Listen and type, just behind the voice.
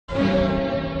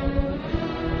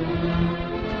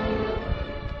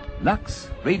Lux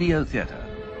Radio Theatre.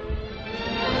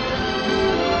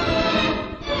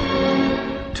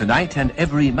 Tonight and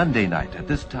every Monday night at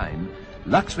this time,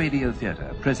 Lux Radio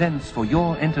Theatre presents for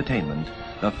your entertainment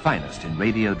the finest in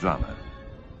radio drama.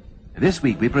 This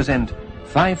week we present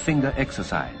Five-Finger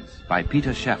Exercise by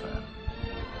Peter Shaffer.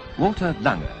 Walter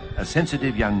Lange, a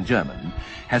sensitive young German,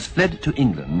 has fled to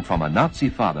England from a Nazi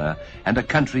father and a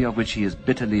country of which he is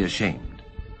bitterly ashamed.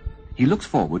 He looks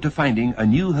forward to finding a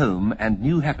new home and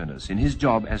new happiness in his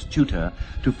job as tutor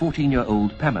to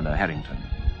 14-year-old Pamela Harrington.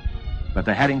 But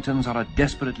the Harringtons are a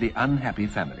desperately unhappy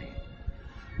family.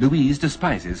 Louise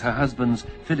despises her husband's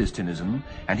Philistinism,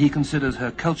 and he considers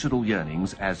her cultural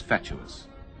yearnings as fatuous.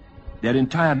 Their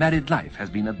entire married life has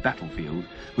been a battlefield,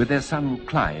 with their son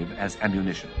Clive as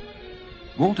ammunition.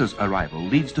 Walter's arrival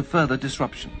leads to further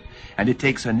disruption, and it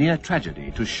takes a near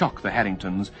tragedy to shock the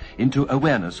Harringtons into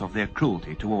awareness of their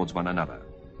cruelty towards one another.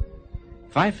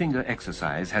 Five-Finger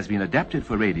Exercise has been adapted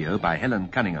for radio by Helen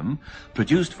Cunningham,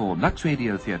 produced for Lux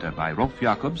Radio Theatre by Rolf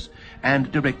Jacobs,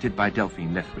 and directed by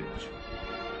Delphine Lethbridge.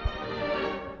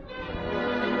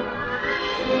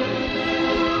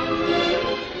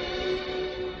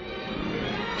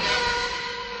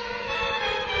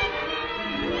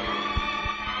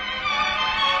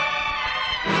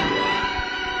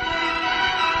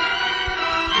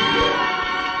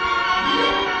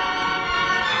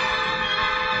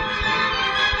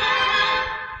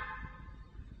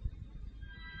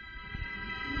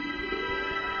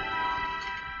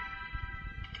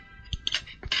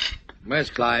 Where's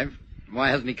Clive? Why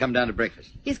hasn't he come down to breakfast?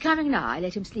 He's coming now. I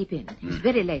let him sleep in. He was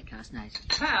very late last night.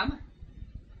 Pam?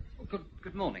 Oh,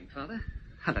 good morning, Father.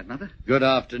 Hello, Mother. Good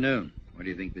afternoon. What do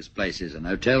you think this place is, an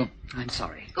hotel? I'm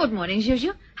sorry. Good morning,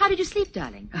 Juju. How did you sleep,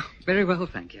 darling? Oh, very well,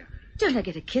 thank you. Don't I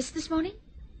get a kiss this morning?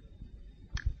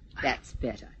 That's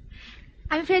better.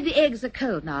 I'm afraid the eggs are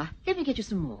cold now. Let me get you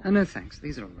some more. Oh, no, thanks.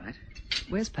 These are all right.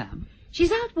 Where's Pam?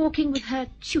 She's out walking with her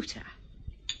tutor.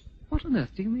 What on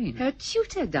earth do you mean? Her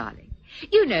tutor, darling.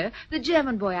 You know, the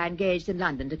German boy I engaged in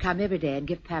London to come every day and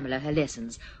give Pamela her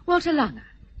lessons, Walter Lange.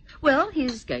 Well,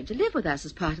 he's going to live with us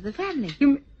as part of the family.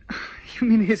 You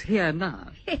mean he's here now?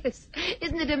 Yes.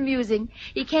 Isn't it amusing?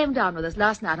 He came down with us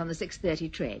last night on the 6:30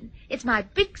 train. It's my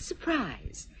big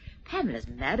surprise. Pamela's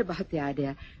mad about the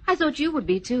idea. I thought you would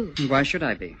be, too. Why should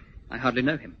I be? I hardly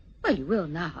know him. Well, you will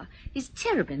now. He's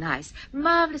terribly nice,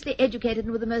 marvelously educated,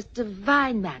 and with the most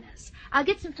divine manners. I'll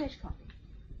get some fresh coffee.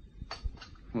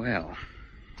 Well,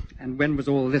 and when was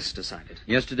all this decided?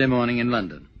 Yesterday morning in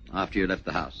London, after you left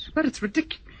the house. But it's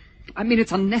ridiculous. I mean,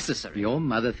 it's unnecessary. Your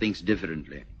mother thinks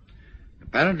differently.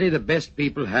 Apparently the best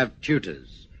people have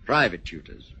tutors, private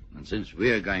tutors. And since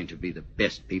we're going to be the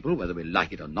best people, whether we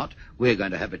like it or not, we're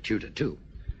going to have a tutor too.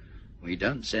 We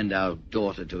don't send our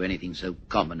daughter to anything so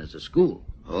common as a school.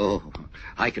 Oh,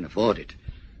 I can afford it.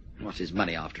 What is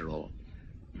money, after all?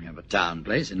 We have a town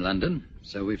place in London,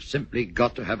 so we've simply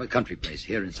got to have a country place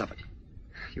here in Suffolk.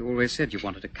 You always said you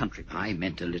wanted a country place. I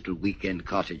meant a little weekend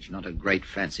cottage, not a great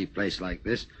fancy place like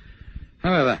this.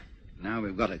 However, now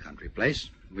we've got a country place,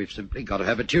 we've simply got to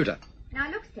have a tutor.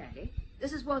 Now, look, Stanley,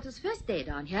 this is Walter's first day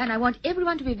down here, and I want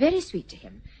everyone to be very sweet to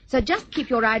him. So just keep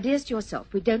your ideas to yourself.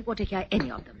 We don't want to hear any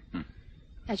of them.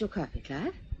 How's your coffee,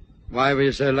 Clive? Why were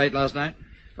you so late last night?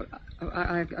 Well,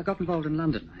 I got involved in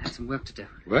London. I had some work to do.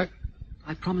 Work?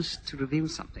 I promised to reveal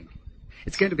something.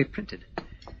 It's going to be printed.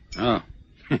 Oh.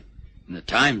 In the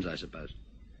Times, I suppose.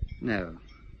 No.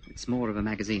 It's more of a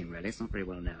magazine, really. It's not very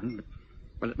well known. But,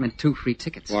 well, it meant 2 free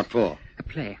tickets. What for? A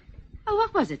play. Oh,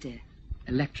 what was it, dear?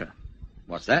 Electra.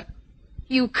 What's that?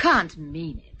 You can't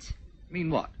mean it. Mean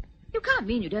what? You can't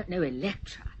mean you don't know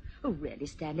Electra. Oh, really,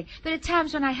 Stanley? There are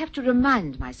times when I have to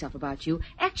remind myself about you.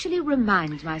 Actually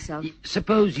remind myself.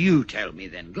 Suppose you tell me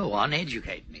then. Go on,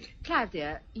 educate me. Clive,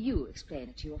 dear, you explain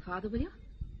it to your father, will you?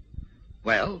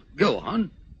 Well, go on.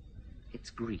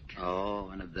 It's Greek. Oh,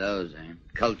 one of those, eh?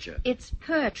 Culture. It's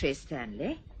poetry,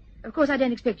 Stanley. Of course, I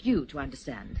don't expect you to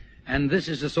understand. And this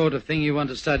is the sort of thing you want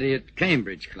to study at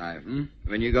Cambridge, Clive,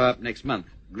 when you go up next month.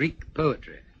 Greek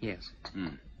poetry. Yes.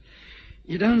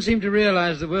 You don't seem to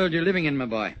realize the world you're living in, my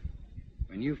boy.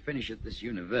 When you finish at this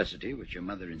university, which your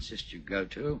mother insists you go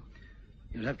to,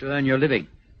 you'll have to earn your living.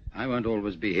 I won't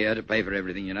always be here to pay for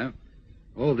everything, you know.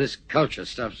 All this culture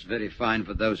stuff's very fine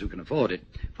for those who can afford it,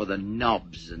 for the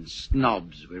knobs and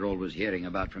snobs we're always hearing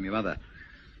about from your mother.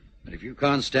 But if you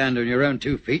can't stand on your own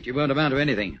 2 feet, you won't amount to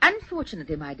anything.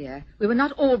 Unfortunately, my dear, we were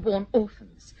not all born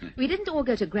orphans. We didn't all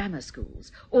go to grammar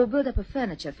schools or build up a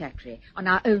furniture factory on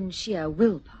our own sheer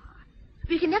willpower.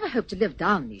 We can never hope to live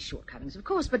down these shortcomings, of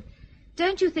course, but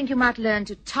don't you think you might learn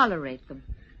to tolerate them?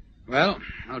 Well,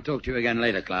 I'll talk to you again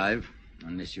later, Clive,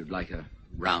 unless you'd like a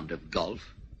round of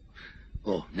golf.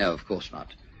 Oh, no, of course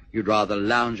not. You'd rather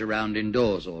lounge around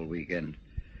indoors all weekend.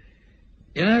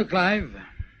 You know, Clive,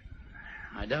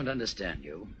 I don't understand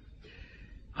you.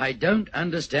 I don't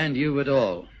understand you at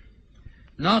all.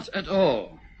 Not at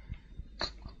all.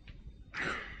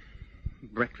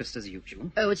 Breakfast as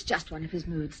usual. Oh, it's just one of his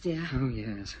moods, dear. Oh,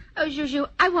 yes. Oh, Juju,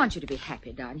 I want you to be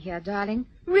happy down here, darling.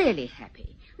 Really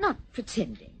happy. Not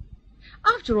pretending.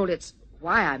 After all, it's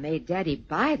why I made Daddy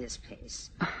buy this place.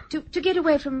 To get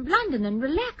away from London and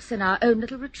relax in our own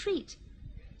little retreat.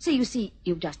 So, you see,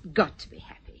 you've just got to be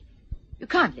happy. You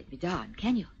can't let me down,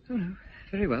 can you? Oh, no.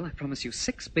 Very well. I promise you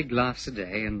 6 big laughs a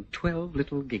day and 12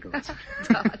 little giggles.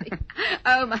 Darling.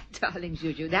 Oh, my darling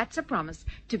Juju, that's a promise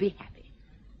to be happy.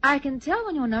 I can tell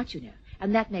when you're not, you know,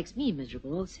 and that makes me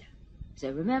miserable also. So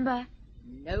remember,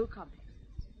 no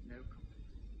complexes. No complexes.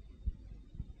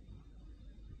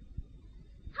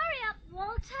 Hurry up,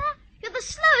 Walter. You're the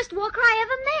slowest walker I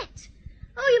ever met.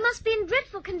 Oh, you must be in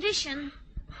dreadful condition.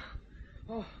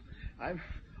 Oh, I'm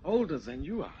older than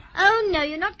you are. Oh, no,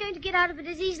 you're not going to get out of it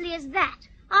as easily as that.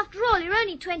 After all, you're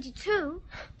only 22.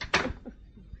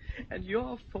 And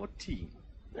you're 14.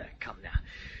 Come now.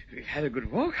 We've had a good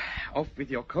walk. Off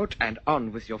with your coat and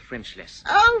on with your French lesson.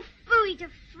 Oh, phooey to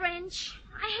French.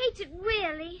 I hate it,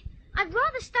 really. I'd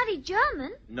rather study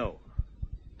German. No.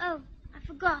 Oh, I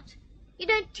forgot. You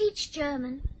don't teach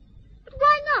German. But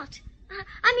why not?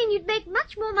 I mean, you'd make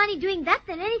much more money doing that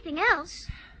than anything else.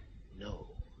 No.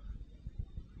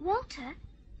 Walter,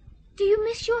 do you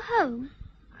miss your home?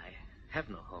 I have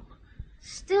no home.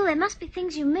 Still, there must be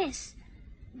things you miss.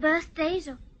 Birthdays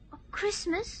or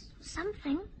Christmas or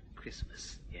something.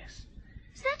 Christmas, yes.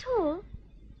 Is that all?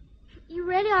 You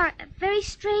really are a very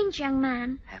strange young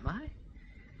man. Am I?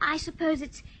 I suppose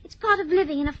it's part of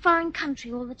living in a foreign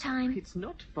country all the time. It's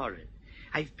not foreign.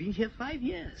 I've been here 5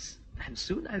 years, and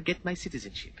soon I'll get my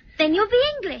citizenship. Then you'll be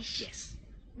English. Yes.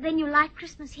 Then you'll like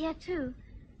Christmas here, too,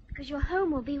 because your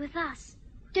home will be with us.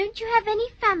 Don't you have any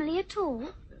family at all?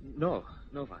 No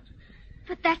one.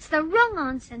 But that's the wrong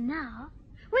answer now.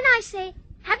 When I say,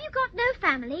 have you got no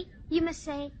family, you must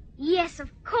say, yes, of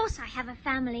course I have a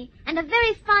family, and a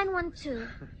very fine one, too.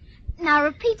 Now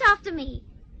repeat after me.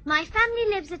 My family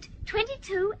lives at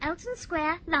 22 Elton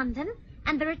Square, London,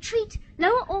 and the Retreat,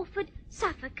 Lower Orford,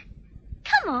 Suffolk.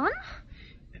 Come on.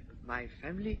 My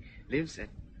family lives at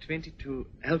 22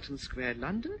 Elton Square,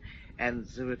 London, and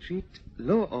the Retreat,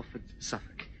 Lower Orford,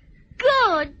 Suffolk.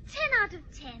 Good. 10 out of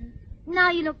 10.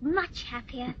 Now you look much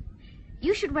happier.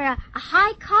 You should wear a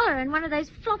high collar and one of those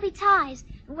floppy ties,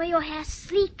 and wear your hair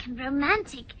sleek and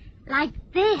romantic, like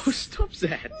this. Oh, stop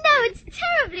that. No, it's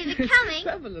terribly becoming.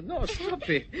 Pamela, no, stop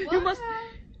it. You must...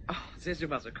 Oh, there's your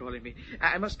mother calling me.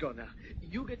 I must go now.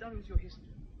 You get on with your history.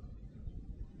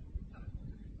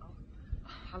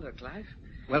 Hello, Clive.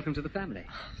 Welcome to the family.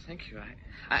 Thank you.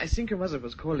 I think your mother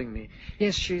was calling me.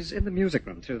 Yes, she's in the music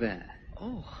room through there.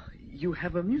 Oh, you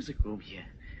have a music room here.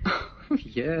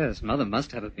 Yes, Mother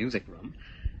must have a music room.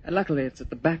 Luckily, it's at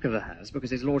the back of the house because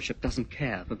his lordship doesn't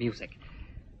care for music.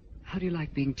 How do you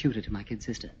like being tutor to my kid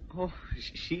sister? Oh,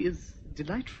 she is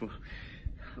delightful.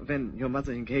 When your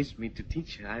mother engaged me to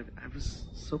teach her, I was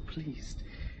so pleased.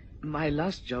 My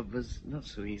last job was not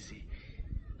so easy.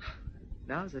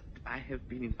 Now that I have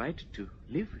been invited to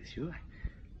live with you,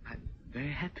 I'm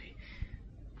very happy.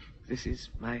 This is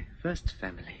my first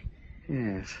family.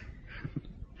 Yes.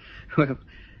 Well,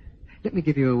 let me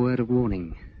give you a word of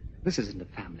warning. This isn't a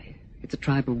family. It's a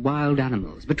tribe of wild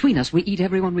animals. Between us, we eat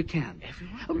everyone we can.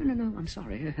 Everyone? Oh, no, I'm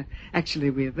sorry.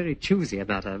 Actually, we're very choosy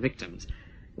about our victims.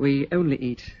 We only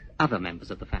eat other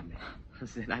members of the family.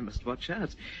 Then I must watch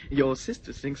out. Your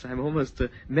sister thinks I'm almost a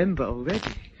member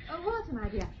already. Oh, Walter, my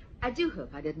dear, I do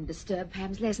hope I didn't disturb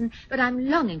Pam's lesson, but I'm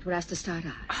longing for us to start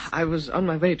ours. I was on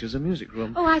my way to the music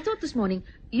room. Oh, I thought this morning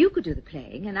you could do the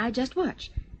playing and I'd just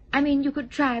watch. I mean, you could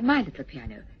try my little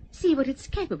piano, see what it's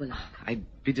capable of. I'd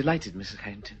be delighted, Mrs.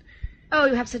 Harrington. Oh,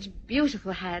 you have such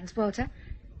beautiful hands, Walter.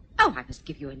 Oh, I must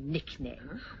give you a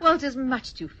nickname. Walter's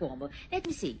much too formal. Let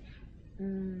me see.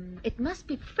 It must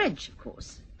be French, of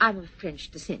course. I'm of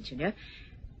French descent, you know.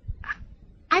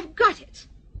 I've got it.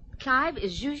 Clive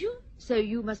is Juju, so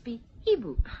you must be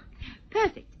Hibou.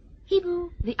 Perfect.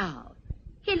 Hibou the owl.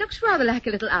 He looks rather like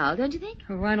a little owl, don't you think?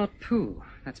 Why not Pooh?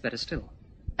 That's better still.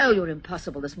 Oh, you're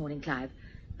impossible this morning, Clive.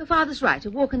 Your father's right.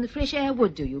 A walk in the fresh air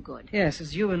would do you good. Yes,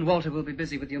 as you and Walter will be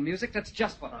busy with your music, that's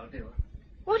just what I'll do.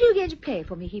 What are you going to play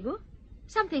for me, Hibou?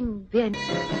 Something very...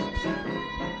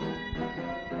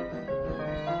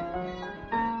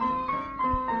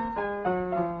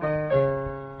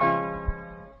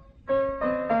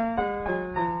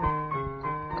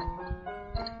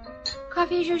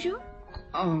 Coffee, Juju?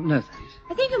 Oh, no, thanks.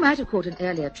 I think you might have caught an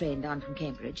earlier train down from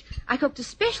Cambridge. I cooked a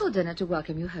special dinner to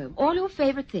welcome you home. All your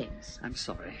favourite things. I'm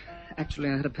sorry. Actually,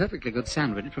 I had a perfectly good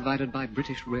sandwich provided by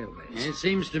British Railways. It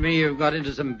seems to me you've got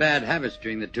into some bad habits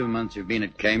during the 2 months you've been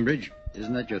at Cambridge.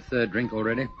 Isn't that your third drink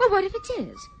already? Well, what if it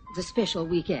is? It's a special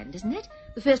weekend, isn't it?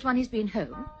 The first one he's been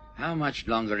home. How much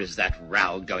longer is that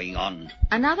row going on?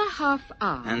 Another half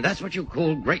hour. And that's what you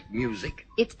call great music?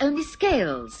 It's only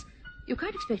scales. You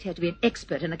can't expect her to be an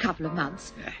expert in a couple of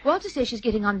months. Yeah. Walter says she's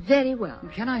getting on very well.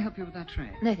 Can I help you with that tray?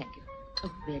 No, thank you.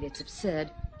 Oh, really, it's absurd.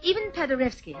 Even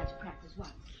Paderewski had to practice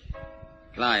once.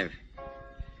 Clive,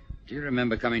 do you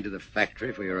remember coming to the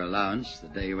factory for your allowance the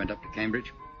day you went up to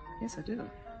Cambridge? Yes, I do.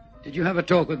 Did you have a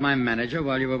talk with my manager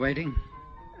while you were waiting?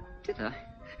 Did I?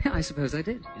 I suppose I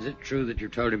did. Is it true that you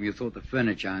told him you thought the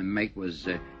furniture I make was,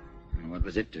 what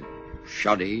was it,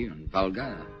 shoddy and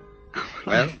vulgar?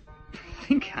 Well? I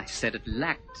think I said it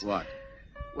lacked. What?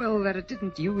 Well, that it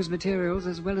didn't use materials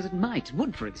as well as it might.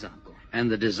 Wood, for example.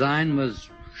 And the design was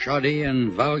shoddy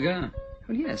and vulgar?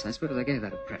 Well, yes, I suppose I gave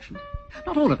that impression.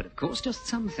 Not all of it, of course, just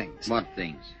some things. What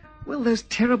things? Well, those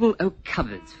terrible oak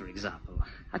cupboards, for example.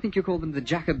 I think you call them the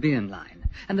Jacobean line.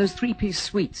 And those three-piece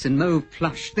suites in mauve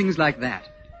plush, things like that.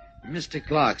 Mr.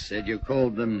 Clark said you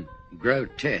called them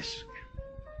grotesque.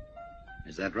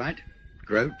 Is that right?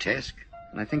 Grotesque?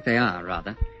 Well, I think they are,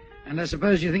 rather. And I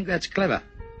suppose you think that's clever.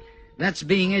 That's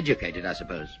being educated, I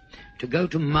suppose. To go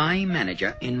to my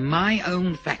manager in my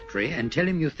own factory and tell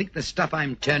him you think the stuff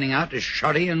I'm turning out is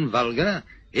shoddy and vulgar,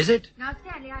 is it? Now,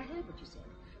 Stanley, I heard what you said.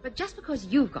 But just because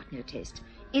you've got no taste,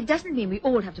 it doesn't mean we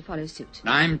all have to follow suit.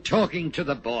 I'm talking to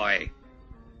the boy.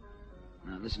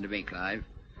 Now, listen to me, Clive.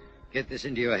 Get this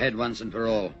into your head once and for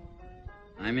all.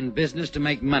 I'm in business to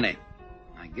make money.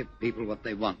 I give people what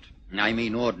they want. I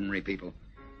mean ordinary people.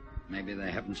 Maybe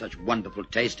they haven't such wonderful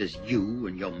taste as you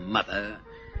and your mother,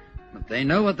 but they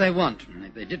know what they want, and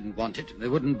if they didn't want it, they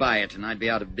wouldn't buy it, and I'd be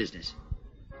out of business.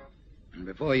 And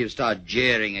before you start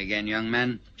jeering again, young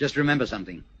man, just remember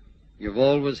something. You've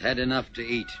always had enough to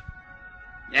eat.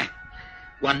 Yeah,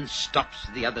 one stops,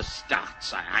 the other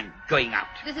starts. I'm going out.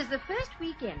 This is the first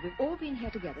weekend we've all been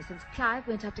here together since Clive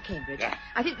went up to Cambridge. Yeah.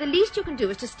 I think the least you can do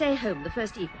is to stay home the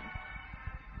first evening.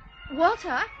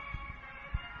 Walter?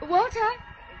 Walter?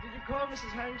 Did you call,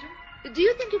 Mrs. Harrington? Do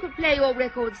you think you could play your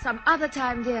record some other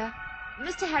time, dear?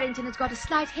 Mr. Harrington has got a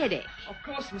slight headache. Of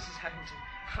course, Mrs. Harrington.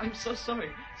 I'm so sorry.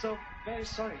 So very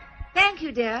sorry. Thank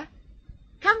you, dear.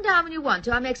 Come down when you want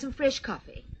to. I'll make some fresh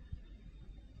coffee.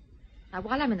 Now,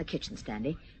 while I'm in the kitchen,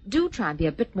 Stanley, do try and be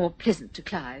a bit more pleasant to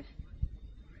Clive.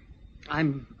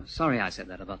 I'm sorry I said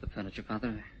that about the furniture,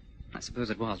 Father. I suppose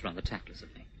it was rather tactless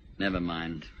of me. Never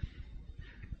mind.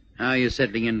 How are you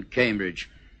settling in Cambridge?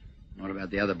 What about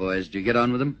the other boys? Do you get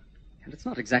on with them? And it's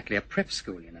not exactly a prep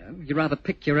school, you know. You rather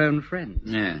pick your own friends.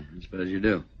 Yeah, I suppose you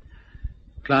do.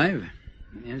 Clive,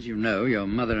 as you know, your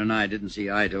mother and I didn't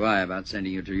see eye to eye about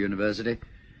sending you to university.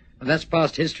 But that's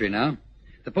past history now.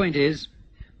 The point is,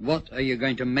 what are you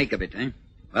going to make of it, eh?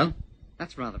 Well?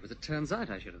 That's rather as it turns out,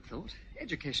 I should have thought.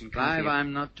 Education can't Clive, be a-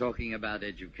 I'm not talking about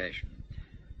education.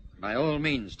 By all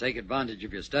means, take advantage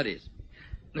of your studies.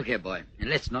 Look here, boy, and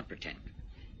let's not pretend.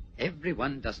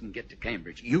 Everyone doesn't get to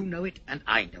Cambridge. You know it, and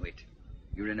I know it.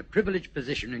 You're in a privileged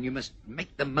position, and you must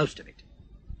make the most of it.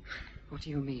 What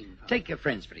do you mean, Father? Take your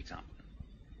friends, for example.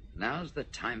 Now's the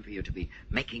time for you to be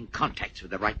making contacts with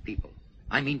the right people.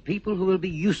 I mean people who will be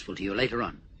useful to you later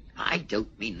on. I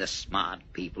don't mean the smart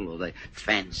people or the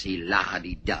fancy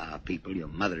la-di-da people your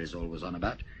mother is always on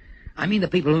about. I mean the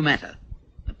people who matter,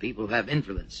 the people who have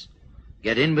influence.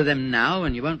 Get in with them now,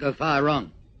 and you won't go far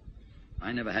wrong.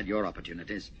 I never had your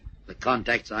opportunities. The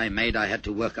contacts I made, I had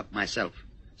to work up myself.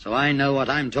 So I know what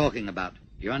I'm talking about.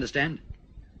 Do you understand?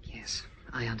 Yes,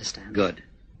 I understand. Good.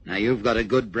 Now, you've got a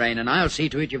good brain, and I'll see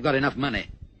to it you've got enough money.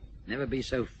 Never be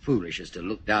so foolish as to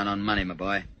look down on money, my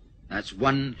boy. That's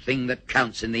one thing that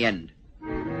counts in the end.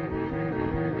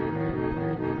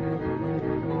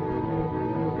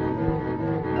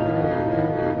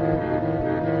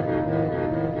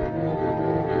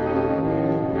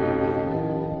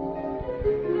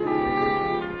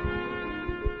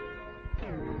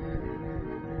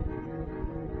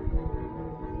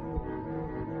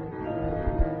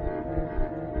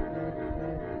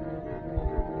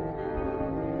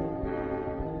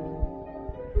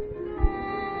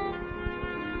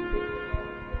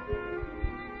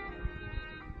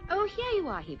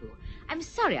 Hibu. I'm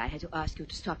sorry I had to ask you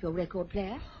to stop your record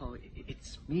player. Oh,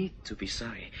 it's me to be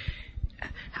sorry.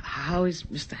 How is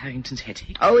Mr. Harrington's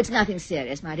headache? Oh, it's nothing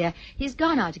serious, my dear. He's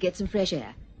gone out to get some fresh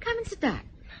air. Come and sit down.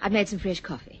 I've made some fresh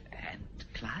coffee. And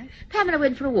Clive? Pamela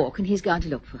went for a walk, and he's gone to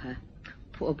look for her.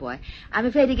 Poor boy. I'm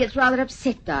afraid he gets rather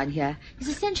upset down here. He's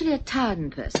essentially a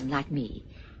town person like me.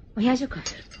 Well, here's your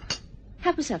coffee.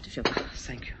 Help yourself to sugar. Oh,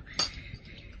 thank you.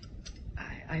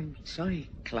 I'm sorry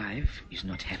Clive is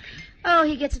not happy. Oh,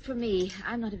 he gets it from me.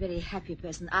 I'm not a very happy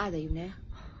person either, you know.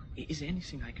 Is there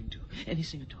anything I can do?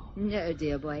 Anything at all? No,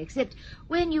 dear boy, except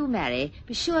when you marry,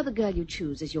 be sure the girl you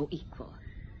choose is your equal.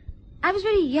 I was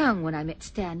very young when I met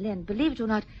Stanley, and believe it or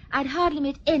not, I'd hardly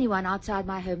met anyone outside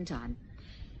my hometown.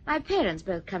 My parents,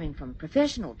 both coming from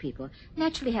professional people,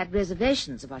 naturally had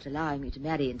reservations about allowing me to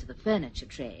marry into the furniture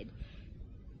trade.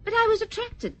 But I was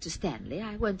attracted to Stanley,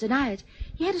 I won't deny it.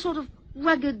 He had a sort of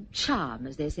rugged charm,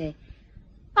 as they say.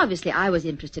 Obviously, I was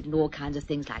interested in all kinds of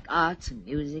things like art and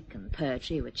music and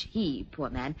poetry, which he, poor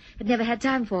man, had never had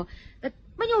time for. But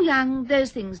when you're young,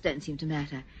 those things don't seem to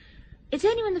matter. It's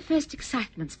only when the first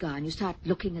excitement's gone you start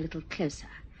looking a little closer.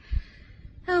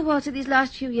 Oh, Walter, these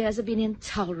last few years have been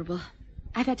intolerable.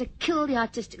 I've had to kill the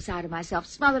artistic side of myself,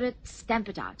 smother it, stamp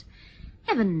it out.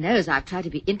 Heaven knows I've tried to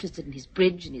be interested in his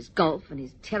bridge and his golf and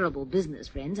his terrible business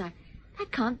friends. I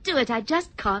can't do it. I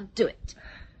just can't do it.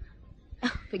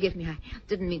 Oh, forgive me. I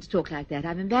didn't mean to talk like that.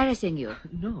 I'm embarrassing you.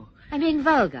 No. I'm being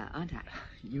vulgar, aren't I?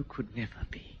 You could never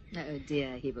be. Oh,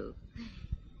 dear Hibu.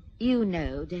 You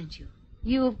know, don't you?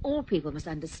 You, of all people, must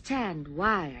understand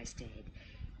why I stayed.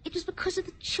 It was because of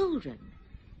the children.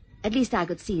 At least I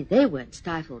could see they weren't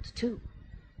stifled, too.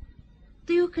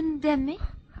 Do you condemn me?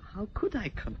 How could I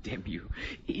condemn you?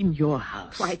 In your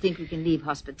house. Well, I think we can leave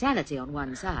hospitality on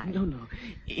one side. No.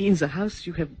 In the house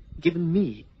you have given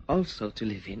me also to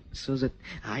live in, so that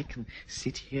I can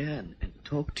sit here and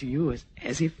talk to you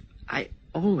as if I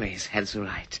always had the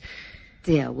right.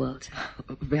 Dear Walter.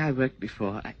 Where I worked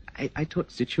before, I taught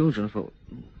the children for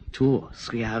 2 or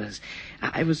 3 hours.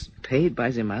 I was paid by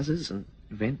their mothers and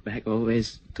went back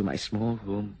always to my small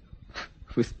room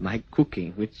with my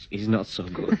cooking, which is not so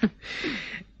good.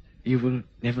 You will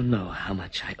never know how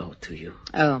much I owe to you.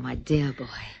 Oh, my dear boy.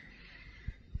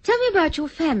 Tell me about your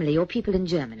family, your people in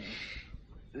Germany.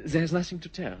 There's nothing to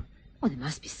tell. Oh, there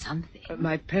must be something.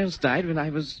 My parents died when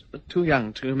I was too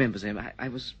young to remember them. I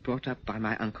was brought up by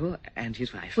my uncle and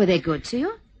his wife. Were they good to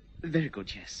you? Very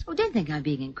good, yes. Oh, don't think I'm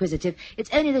being inquisitive.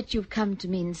 It's only that you've come to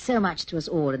mean so much to us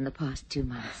all in the past 2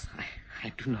 months.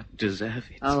 I do not deserve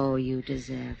it. Oh, you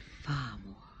deserve far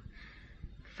more.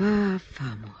 Far,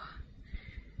 far more.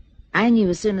 I knew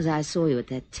as soon as I saw you at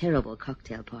that terrible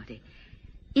cocktail party,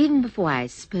 even before I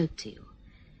spoke to you,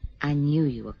 I knew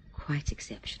you were quite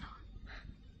exceptional.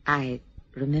 I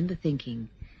remember thinking,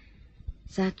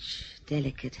 such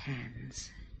delicate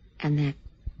hands, and that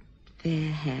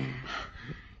fair hair.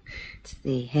 It's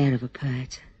the hair of a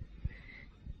poet.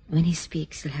 When he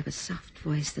speaks, he'll have a soft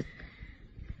voice that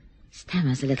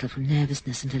stammers a little from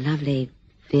nervousness and a lovely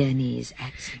Viennese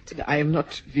accent. I am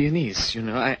not Viennese, you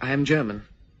know. I am German.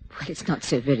 Well, it's not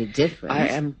so very different. I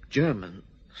am German.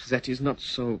 That is not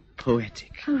so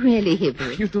poetic. Oh, really,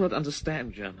 Hibu? You do not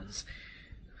understand Germans.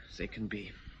 They can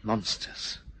be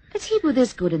monsters. But Hibu,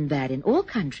 there's good and bad in all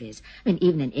countries. I mean,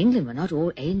 even in England, we're not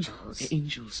all angels.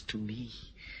 Angels to me.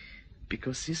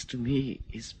 Because this to me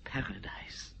is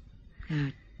paradise. How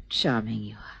charming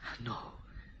you are. No,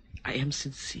 I am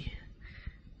sincere.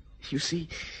 You see,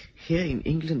 here in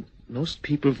England, most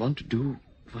people want to do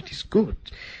what is good.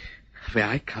 Where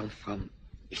I come from,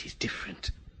 it is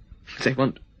different. They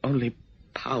want only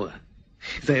power.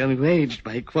 They are enraged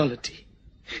by equality.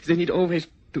 They need always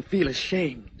to feel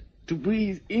ashamed, to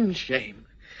breathe in shame,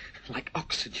 like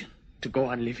oxygen, to go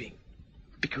on living.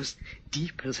 Because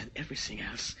deeper than everything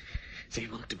else, they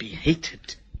want to be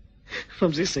hated.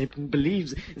 From this they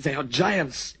believe they are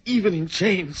giants, even in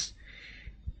chains.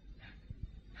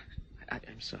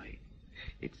 I'm sorry.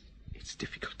 It's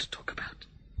difficult to talk about.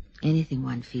 Anything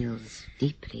one feels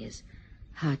deeply is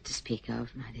hard to speak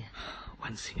of, my dear.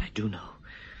 One thing I do know.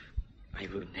 I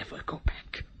will never go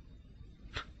back.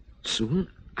 Soon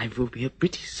I will be a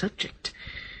British subject.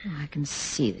 Oh, I can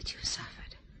see that you've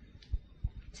suffered.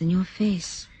 It's in your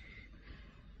face.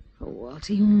 Oh,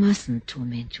 Walter, you mustn't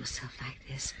torment yourself like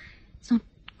this. It's not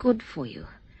good for you.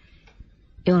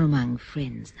 You're among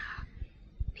friends now.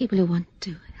 People who want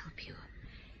to help you.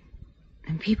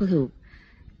 And people who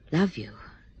love you.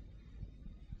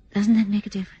 Doesn't that make a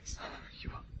difference?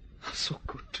 You are so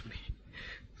good to me.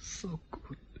 So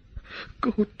good.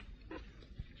 Good.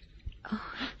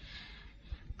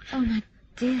 Oh, my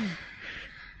dear.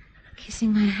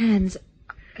 Kissing my hands.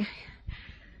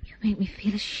 You make me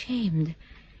feel ashamed.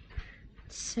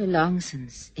 It's so long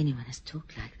since anyone has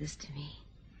talked like this to me.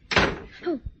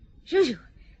 Oh, Juju.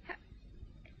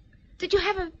 Did you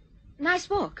have a nice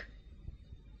walk?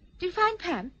 Did you find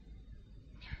Pam?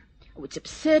 Oh, it's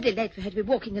absurdly late for her to be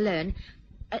walking alone.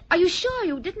 Are you sure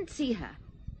you didn't see her?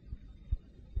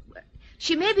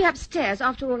 She may be upstairs.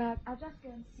 After all, I'll just go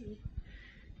and see.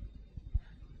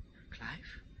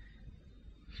 Clive?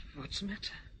 What's the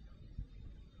matter?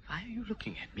 Why are you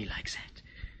looking at me like that?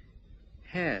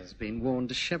 Hair's been worn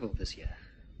dishevelled this year.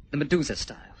 The Medusa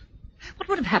style. What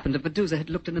would have happened if Medusa had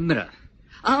looked in a mirror?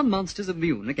 Are monsters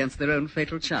immune against their own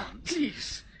fatal charms?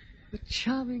 Please. The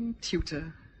charming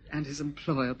tutor and his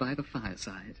employer by the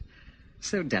fireside.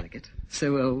 So delicate,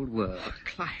 so old world. Oh,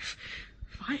 Clive,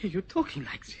 why are you talking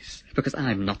like this? Because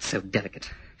I'm not so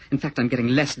delicate. In fact, I'm getting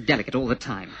less delicate all the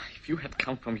time. If you had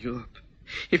come from Europe,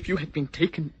 if you had been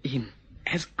taken in,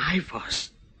 as I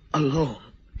was, alone,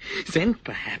 then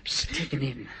perhaps... Taken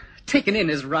in. Taken in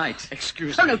is right.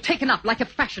 Excuse me. me. No, taken up like a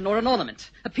fashion or an ornament.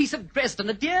 A piece of Dresden,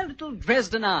 a dear little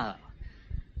Dresden owl.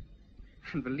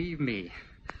 And believe me,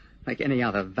 like any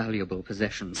other valuable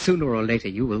possession, sooner or later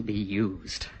you will be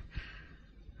used.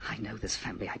 I know this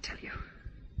family, I tell you.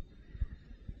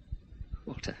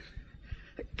 Walter,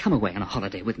 come away on a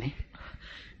holiday with me.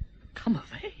 Come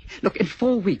away? Look, in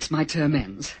 4 weeks my term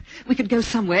ends. We could go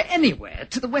somewhere, anywhere,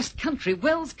 to the West Country.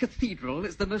 Wells Cathedral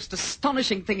is the most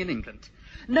astonishing thing in England.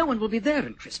 No one will be there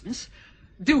at Christmas.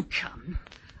 Do come.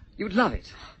 You'd love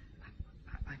it.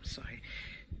 I'm sorry.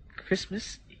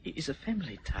 Christmas is a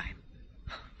family time.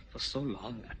 For so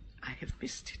long, I have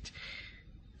missed it.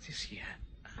 This year,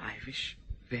 I wish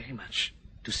very much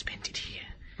to spend it here.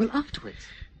 Well, afterwards.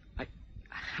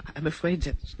 I'm afraid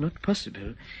that's not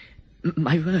possible.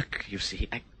 My work, you see,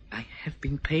 I have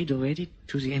been paid already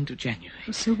to the end of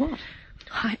January. So what?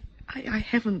 I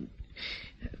have an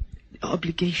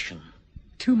obligation.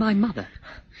 To my mother?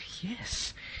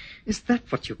 Yes. Is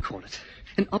that what you call it?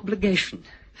 An obligation?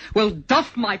 Well,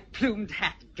 doff my plumed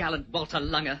hat, gallant Walter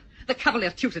Lunger, the cavalier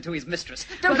tutor to his mistress.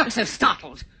 Don't look so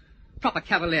startled. Proper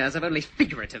cavaliers have only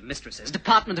figurative mistresses,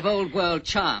 department of old world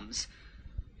charms.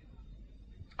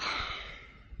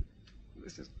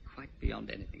 This is quite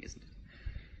beyond anything, isn't it?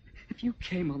 If you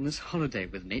came on this holiday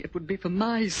with me, it would be for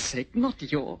my sake, not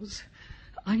yours.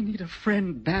 I need a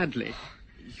friend badly.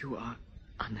 You are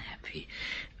unhappy.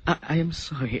 I am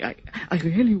sorry. I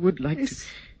really would like to...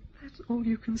 That's all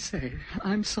you can say.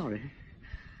 I'm sorry.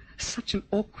 Such an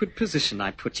awkward position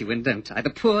I put you in, don't I? The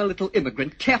poor little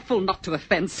immigrant, careful not to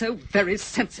offend, so very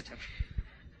sensitive.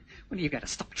 When are you going to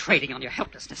stop trading on your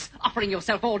helplessness, offering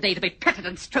yourself all day to be petted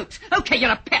and stroked? Okay,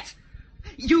 you're a pet.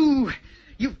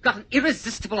 You've got an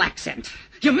irresistible accent.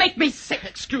 You make me sick.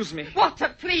 Excuse me.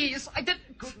 Walter, please. I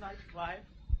didn't... Good night, Clive.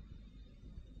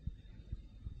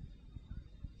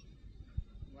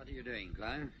 What are you doing,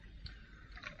 Clive?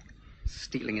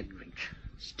 Stealing a drink.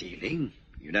 Stealing?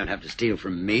 You don't have to steal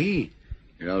from me.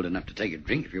 You're old enough to take a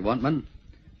drink if you want one.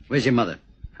 Where's your mother?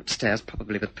 Upstairs,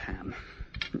 probably with Pam.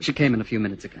 She came in a few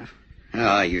minutes ago.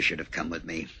 Oh, you should have come with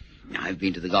me. I've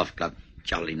been to the golf club.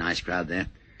 Jolly nice crowd there.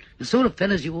 The sort of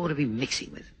fellas you ought to be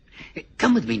mixing with.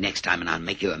 Come with me next time and I'll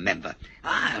make you a member.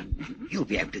 You'll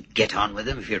be able to get on with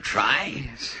them if you try.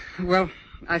 Yes. Well,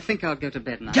 I think I'll go to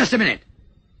bed now. Just a minute.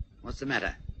 What's the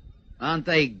matter? Aren't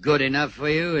they good enough for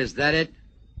you? Is that it?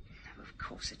 No, of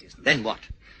course it isn't. Then what?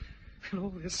 Well, all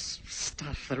this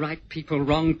stuff, the right people,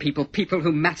 wrong people, people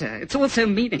who matter, it's all so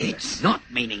meaningless. It's not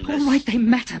meaningless. All right, they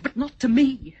matter, but not to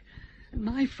me. And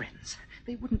my friends,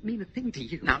 they wouldn't mean a thing to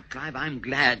you. Now, Clive, I'm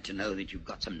glad to know that you've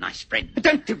got some nice friends. But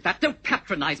don't do that. Don't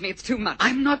patronize me. It's too much.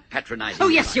 I'm not patronizing Oh,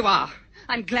 you. yes, you are.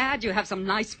 I'm glad you have some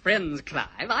nice friends, Clive.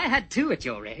 I had two at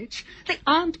your age. They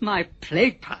aren't my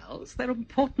play pals. They're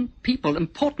important people,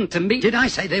 important to me. Did I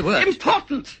say they weren't?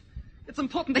 Important! It's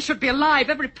important they should be alive.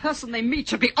 Every person they meet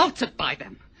should be altered by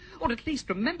them. Or at least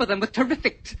remember them with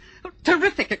terrific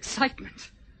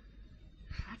excitement.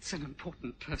 That's an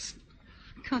important person.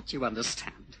 Can't you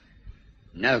understand?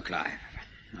 No, Clive.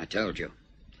 I told you.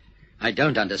 I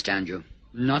don't understand you.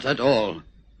 Not at all.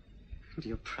 And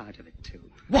you're proud of it, too.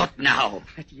 What now?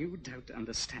 That you don't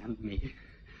understand me.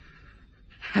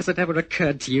 Has it ever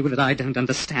occurred to you that I don't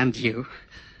understand you?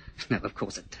 No, of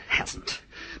course it hasn't.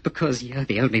 Because you're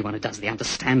the only one who does the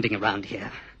understanding around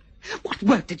here. What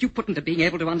work did you put into being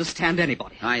able to understand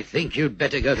anybody? I think you'd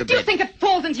better go to bed. Do you think it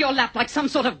falls into your lap like some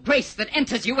sort of grace that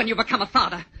enters you when you become a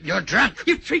father? You're drunk.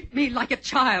 You treat me like a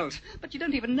child, but you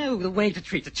don't even know the way to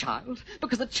treat a child,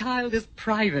 because a child is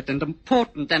private and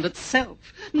important and itself,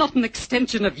 not an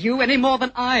extension of you any more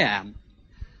than I am.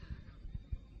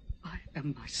 I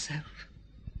am myself.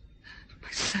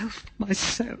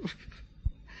 Myself.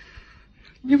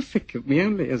 You think of me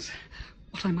only as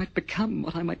what I might become,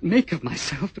 what I might make of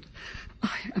myself, but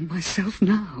I am myself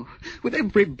now. With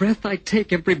every breath I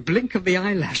take, every blink of the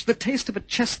eyelash, the taste of a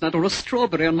chestnut or a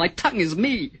strawberry on my tongue is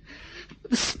me.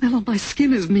 The smell on my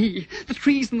skin is me. The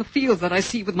trees and the fields that I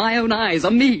see with my own eyes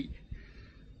are me.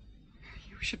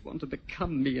 You should want to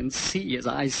become me and see as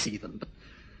I see them, but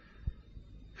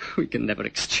we can never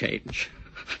exchange.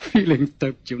 Feelings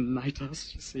don't unite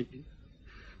us, you see.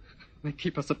 They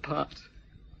keep us apart.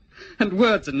 And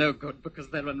words are no good because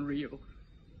they're unreal.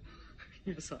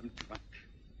 Yes, I'm drunk.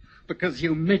 Because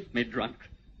you make me drunk.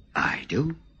 I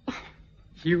do? Oh,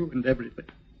 you and everything.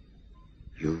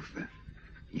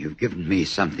 You've given me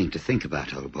something to think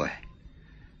about, old boy.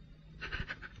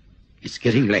 It's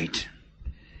getting late.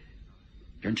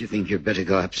 Don't you think you'd better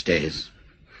go upstairs?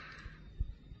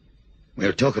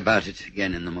 We'll talk about it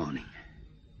again in the morning.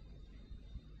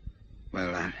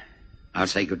 Well, I'll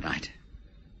say good night.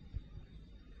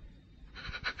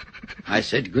 I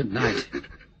said good night.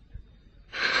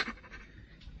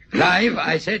 Clive,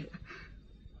 I said...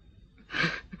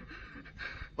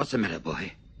 What's the matter,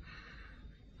 boy?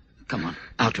 Come on,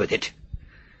 out with it.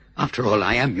 After all,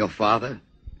 I am your father.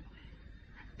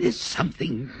 There's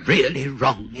something really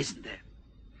wrong, isn't there?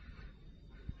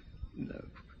 No.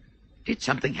 Did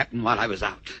something happen while I was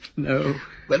out? No.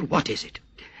 Well, what is it?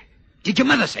 Did your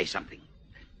mother say something?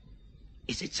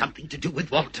 Is it something to do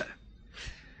with Walter?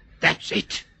 That's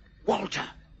it. Walter.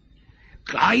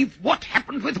 Clive, what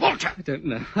happened with Walter?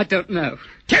 I don't know.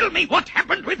 Tell me what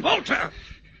happened with Walter.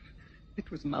 It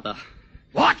was Mother.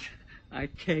 What? I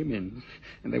came in,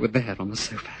 and they were there on the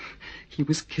sofa. He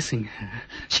was kissing her.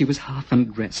 She was half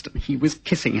undressed, and he was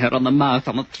kissing her on the mouth,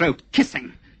 on the throat,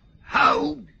 kissing.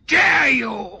 How dare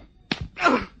you?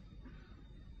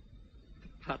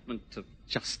 Department of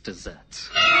Just Desserts.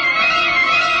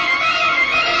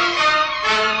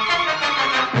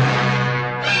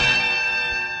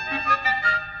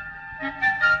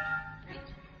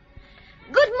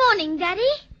 Good morning, Daddy.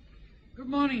 Good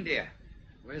morning, dear.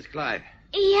 Where's Clive?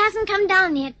 He hasn't come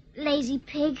down yet, lazy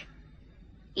pig.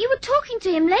 You were talking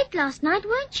to him late last night,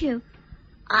 weren't you?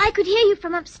 I could hear you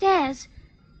from upstairs.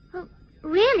 Well,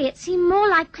 really, it seemed more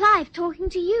like Clive talking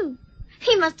to you.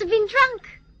 He must have been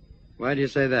drunk. Why do you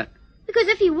say that? Because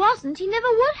if he wasn't, he never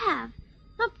would have.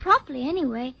 Not properly,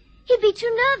 anyway. He'd be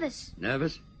too nervous.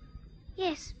 Nervous?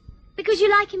 Yes, because you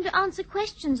like him to answer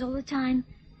questions all the time,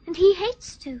 and he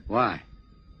hates to. Why?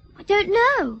 I don't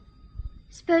know.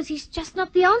 Suppose he's just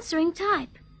not the answering type.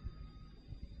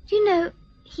 Do you know,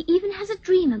 he even has a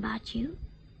dream about you?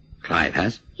 Clive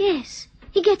has? Yes,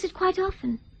 he gets it quite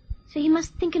often, so he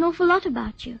must think an awful lot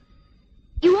about you.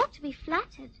 You ought to be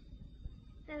flattered.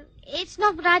 Though it's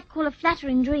not what I'd call a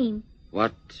flattering dream.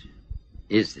 What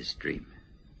is this dream?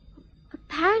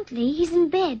 Apparently he's in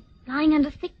bed, lying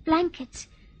under thick blankets.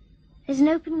 There's an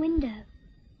open window.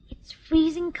 It's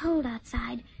freezing cold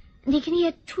outside, and he can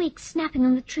hear twigs snapping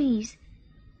on the trees.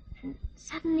 And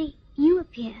suddenly you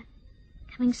appear,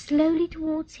 coming slowly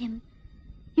towards him.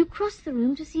 You cross the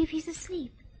room to see if he's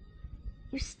asleep.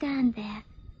 You stand there,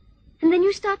 and then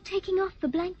you start taking off the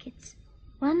blankets,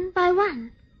 one by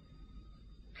one.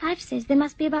 Clive says there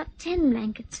must be about 10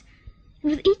 blankets,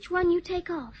 and with each one you take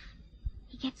off,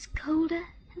 he gets colder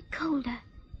and colder.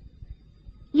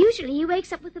 Usually he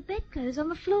wakes up with the bedclothes on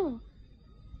the floor.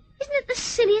 Isn't it the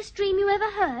silliest dream you ever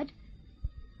heard?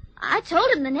 I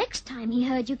told him the next time he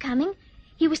heard you coming,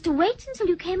 he was to wait until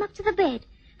you came up to the bed,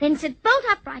 then sit bolt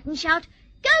upright and shout,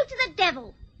 "Go to the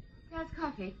devil!" There's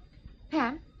coffee.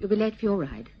 Pam, you'll be late for your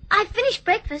ride. I've finished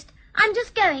breakfast. I'm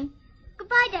just going.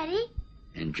 Goodbye, Daddy.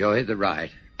 Enjoy the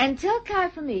ride. And tell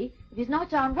Clive from me, if he's not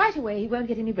down right away, he won't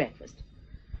get any breakfast.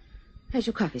 Here's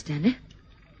your coffee, Stanley.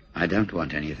 I don't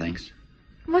want any, thanks.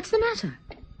 What's the matter?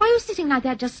 Why are you sitting like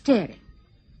that, just staring?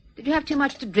 Did you have too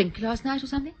much to drink last night or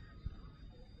something?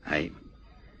 I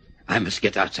must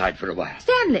get outside for a while.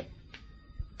 Stanley!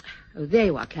 Oh, there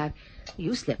you are, Clive.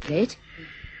 You slept late.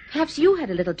 Perhaps you had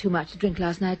a little too much to drink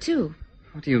last night, too.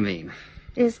 What do you mean?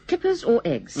 Is clippers or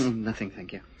eggs? Nothing,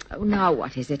 thank you. Oh, now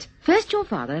what is it? First your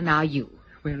father, and now you.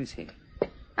 Where is he?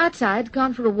 Outside,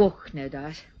 gone for a walk, no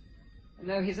doubt.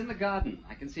 No, he's in the garden.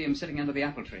 I can see him sitting under the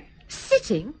apple tree.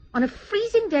 Sitting on a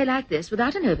freezing day like this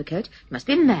without an overcoat? He must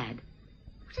be mad.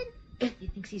 What on earth he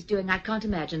thinks he's doing, I can't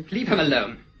imagine. Leave him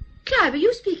alone. Clive, are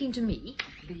you speaking to me?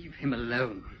 Leave him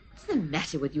alone. What's the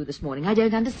matter with you this morning? I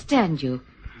don't understand you.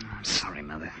 I'm sorry,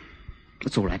 Mother.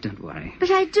 It's all right, don't worry. But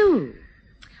I do.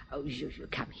 Oh, you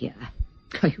come here.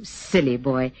 Oh, you silly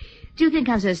boy. Do you think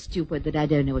I'm so stupid that I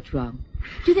don't know what's wrong?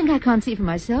 Do you think I can't see for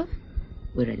myself?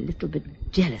 We're a little bit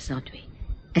jealous, aren't we?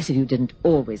 As if you didn't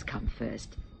always come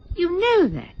first. You know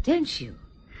that, don't you?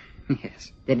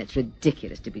 Yes. Then it's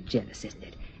ridiculous to be jealous, isn't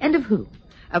it? And of whom?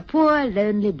 A poor,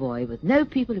 lonely boy with no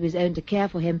people of his own to care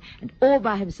for him and all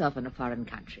by himself in a foreign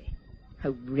country.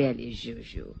 Oh, really,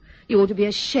 Juju, you ought to be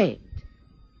ashamed.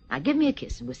 Now give me a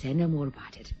kiss and we'll say no more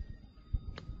about it.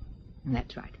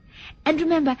 That's right. And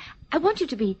remember, I want you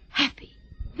to be happy.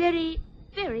 Very,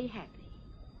 very happy.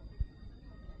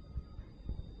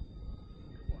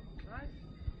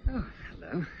 Oh,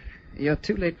 hello. You're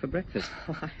too late for breakfast.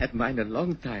 Oh, I had mine a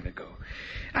long time ago.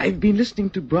 I've been listening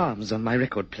to Brahms on my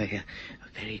record player.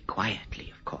 Very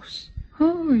quietly, of course.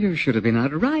 Oh, you should have been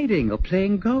out riding or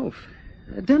playing golf.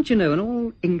 Don't you know, in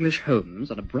all English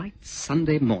homes, on a bright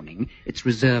Sunday morning, it's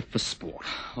reserved for sport.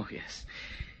 Oh, yes.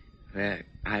 Where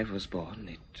I was born,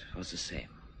 it was the same.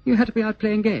 You had to be out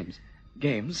playing games.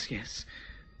 Games, yes,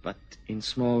 but in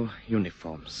small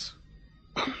uniforms.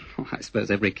 Oh, I suppose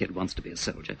every kid wants to be a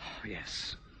soldier. Oh,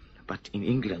 yes, but in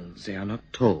England they are not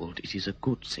told it is a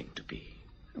good thing to be.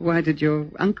 Why did your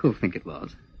uncle think it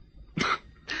was?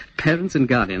 Parents and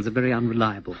guardians are very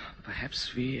unreliable.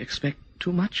 Perhaps we expect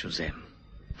too much of them.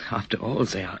 After all,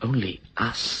 they are only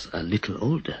us a little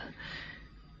older.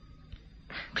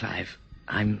 Clive,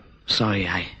 I'm sorry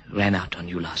I ran out on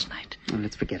you last night. Oh,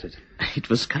 let's forget it. It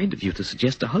was kind of you to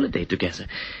suggest a holiday together.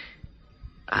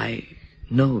 I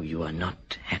know you are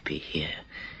not happy here.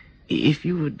 If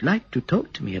you would like to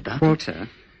talk to me about Walter,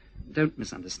 don't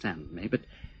misunderstand me, but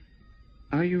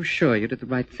are you sure you did the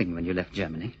right thing when you left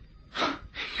Germany?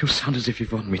 You sound as if you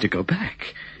want me to go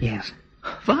back. Yes.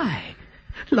 Why?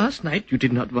 Last night you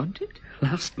did not want it?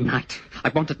 Last night. I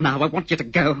want it now. I want you to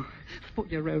go. For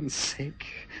your own sake.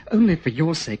 Only for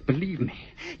your sake, believe me.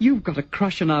 You've got a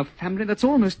crush on our family that's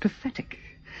almost pathetic.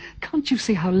 Can't you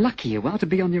see how lucky you are to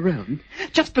be on your own?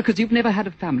 Just because you've never had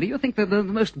a family, you think they're the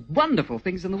most wonderful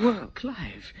things in the world.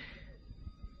 Clive.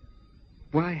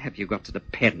 Why have you got to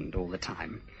depend all the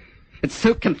time? It's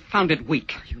so confounded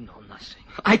weak. You know nothing.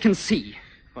 I can see.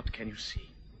 What can you see?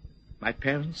 My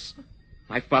parents?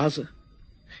 My father?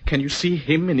 Can you see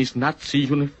him in his Nazi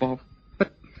uniform?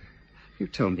 But you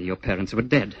told me your parents were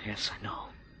dead. Yes, I know.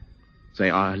 They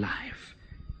are alive.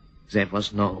 There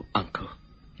was no uncle.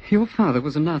 Your father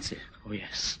was a Nazi. Oh,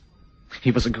 yes.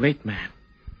 He was a great man.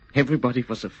 Everybody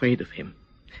was afraid of him.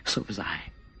 So was I.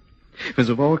 When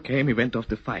the war came, he went off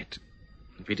to fight.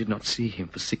 We did not see him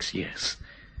for 6 years.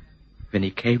 When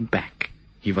he came back,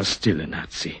 he was still a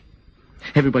Nazi.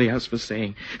 Everybody else was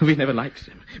saying, we never liked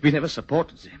them. We never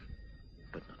supported them.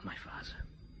 But not my father.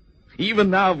 Even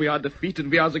now we are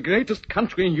defeated. We are the greatest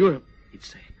country in Europe, he'd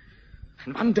say.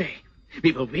 And one day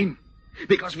we will win.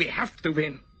 Because we have to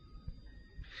win.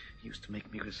 He used to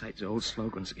make me recite the old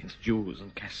slogans against Jews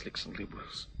and Catholics and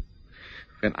liberals.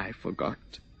 When I forgot,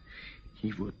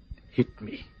 he would hit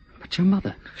me. But your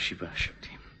mother? She worshipped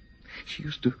him. She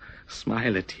used to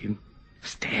smile at him,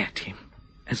 stare at him,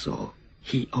 as though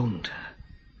he owned her.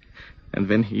 And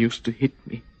when he used to hit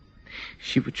me,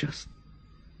 she would just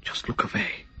look away,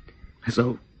 as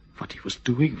though what he was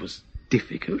doing was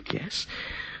difficult, yes,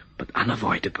 but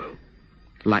unavoidable,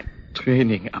 like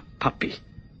training a puppy.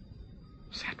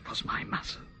 That was my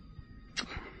mother.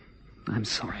 I'm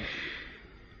sorry.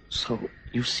 So,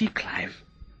 you see, Clive,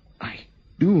 I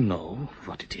do know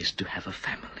what it is to have a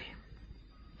family.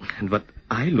 And what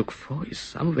I look for is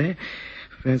somewhere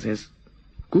where there's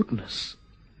goodness,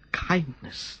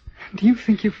 kindness. Do you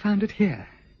think you found it here?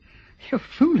 You're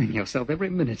fooling yourself every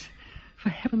minute. For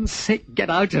heaven's sake, get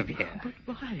out of here. But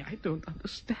why? I don't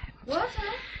understand. Walter?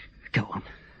 Go on.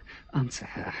 Answer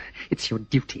her. It's your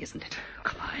duty, isn't it?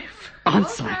 Clive.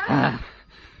 Answer Walter? her.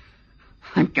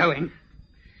 I'm going.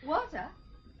 Walter?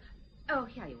 Oh,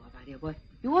 here you are, my dear boy.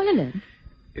 You all alone?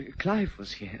 Clive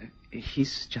was here.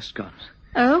 He's just gone.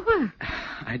 Oh, well.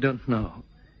 I don't know.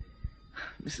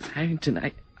 Mrs.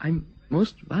 Harrington, I'm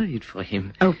most worried for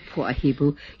him. Oh, poor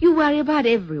Hebrew. You worry about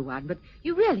everyone, but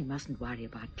you really mustn't worry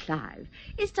about Clive.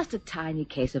 It's just a tiny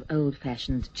case of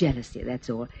old-fashioned jealousy, that's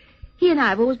all. He and I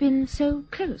have always been so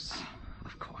close.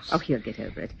 Of course. Oh, he'll get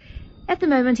over it. At the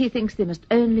moment, he thinks there must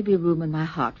only be room in my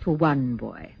heart for one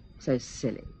boy. So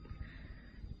silly.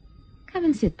 Come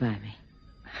and sit by me.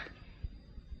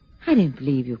 I don't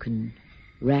believe you can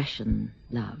ration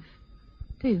love.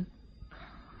 Do you?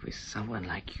 With someone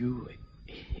like you,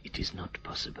 it is not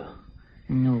possible.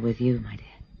 Nor with you, my dear.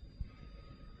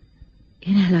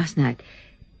 You know, last night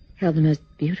held the most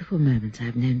beautiful moments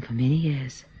I've known for many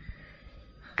years.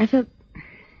 I felt,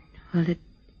 well, that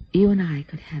you and I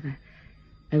could have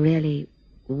a really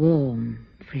warm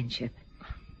friendship.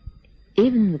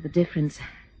 Even with the difference,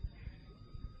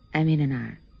 I mean, in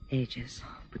our ages.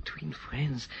 Between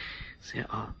friends, there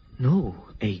are no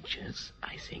ages,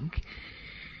 I think.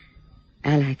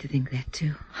 I like to think that,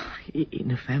 too.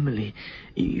 In a family,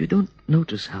 you don't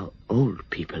notice how old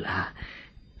people are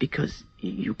because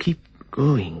you keep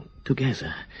growing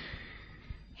together.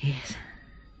 Yes.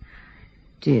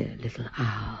 Dear little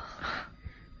owl.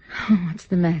 What's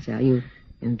the matter? Are you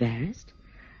embarrassed?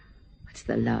 What's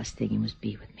the last thing you must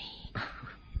be with me?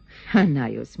 And now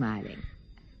you're smiling.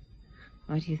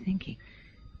 What are you thinking?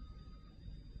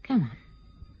 Come on.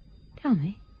 Tell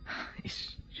me.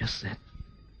 It's just that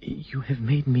you have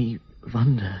made me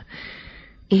wonder.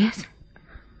 Yes?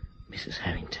 Mrs.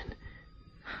 Harrington,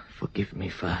 forgive me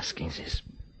for asking this,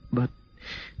 but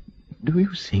do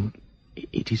you think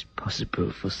it is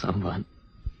possible for someone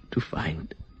to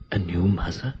find a new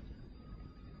mother?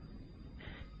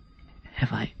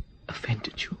 Have I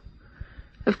offended you?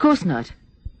 Of course not.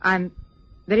 I'm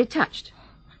very touched.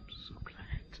 I'm so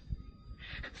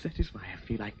glad. That is why I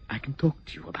feel like I can talk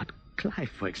to you about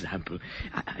Clive, for example.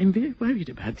 I'm very worried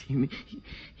about him.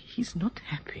 He's not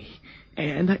happy.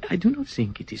 And I do not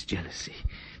think it is jealousy.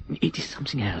 It is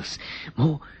something else,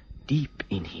 more deep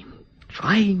in him,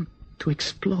 trying to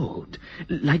explode,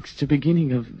 like the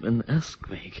beginning of an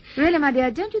earthquake. Really, my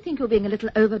dear, don't you think you're being a little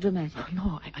overdramatic? Oh,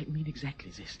 no, I mean exactly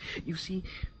this. You see,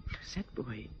 that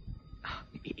boy...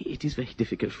 It is very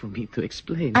difficult for me to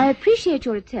explain. I appreciate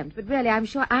your attempt, but really, I'm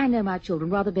sure I know my children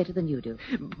rather better than you do.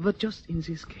 But just in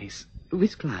this case,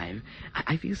 with Clive,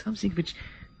 I feel something which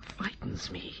frightens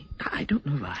me. I don't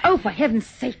know why. Oh, for heaven's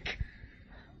sake.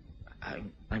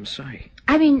 I'm sorry.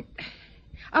 I mean,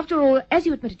 after all, as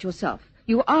you admitted yourself,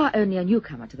 you are only a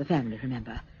newcomer to the family,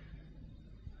 remember.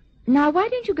 Now, why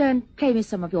don't you go and play me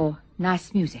some of your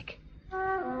nice music?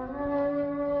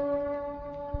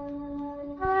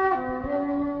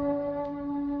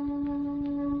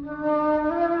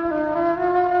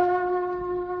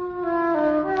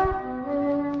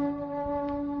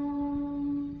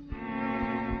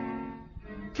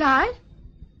 Clive?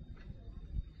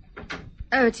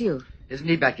 Oh, it's you. Isn't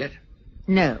he back yet?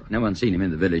 No. No one's seen him in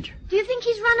the village. Do you think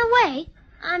he's run away?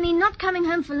 I mean, not coming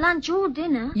home for lunch or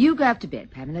dinner. You go up to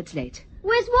bed, Pamela. It's late.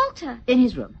 Where's Walter? In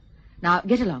his room. Now,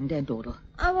 get along. Don't dawdle.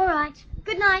 Oh, all right.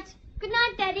 Good night. Good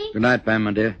night, Daddy. Good night, Pam,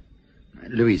 my dear.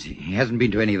 Louise, he hasn't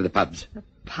been to any of the pubs. The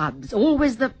pubs.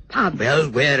 Always the pubs.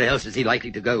 Well, where else is he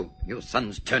likely to go? Your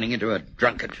son's turning into a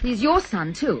drunkard. He's your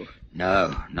son, too.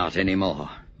 No, not anymore.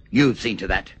 You've seen to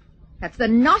that. That's the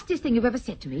nastiest thing you've ever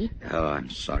said to me. Oh, I'm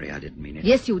sorry. I didn't mean it.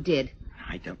 Yes, you did.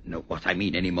 I don't know what I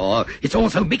mean anymore. It's all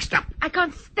so mixed up. I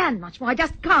can't stand much more. I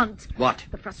just can't. What?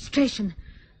 The frustration.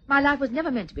 My life was never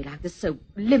meant to be like this, so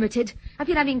limited. I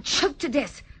feel I'm being choked to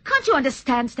death. Can't you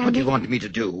understand, Stanley? What do you want me to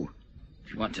do?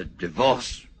 If you want a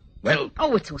divorce, well...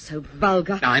 Oh, it's all so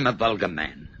vulgar. I'm a vulgar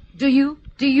man. Do you?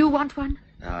 Do you want one?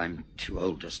 I'm too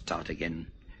old to start again.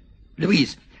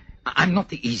 Louise, I'm not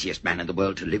the easiest man in the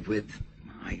world to live with.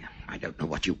 I don't know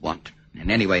what you want. And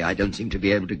anyway, I don't seem to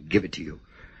be able to give it to you.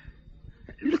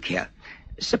 Look here.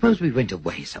 Suppose we went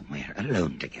away somewhere,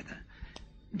 alone together.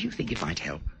 Do you think it might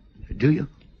help? Do you?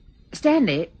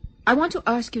 Stanley, I want to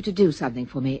ask you to do something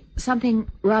for me.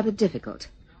 Something rather difficult.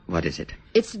 What is it?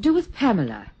 It's to do with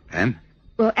Pamela. Pam?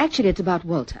 Well, actually, it's about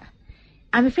Walter.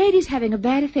 I'm afraid he's having a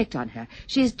bad effect on her.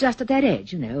 She's just at that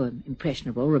age, you know,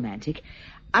 impressionable, romantic.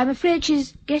 I'm afraid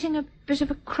she's getting a bit of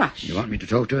a crush. You want me to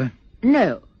talk to her?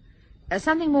 No.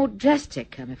 Something more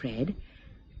drastic, I'm afraid.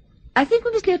 I think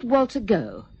we must let Walter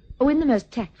go. Oh, in the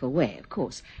most tactful way, of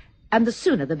course. And the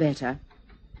sooner the better.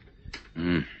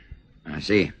 I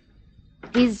see.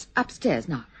 He's upstairs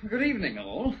now. Good evening,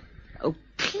 all. Oh,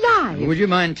 Clive! Would you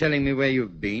mind telling me where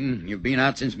you've been? You've been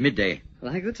out since midday.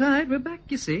 Like the tide, we're back,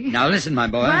 you see. Now listen, my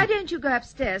boy. Why don't you go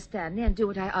upstairs, Stanley, and do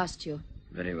what I asked you?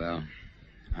 Very well.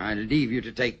 I'll leave you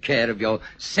to take care of your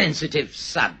sensitive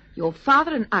son. Your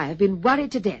father and I have been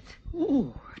worried to death.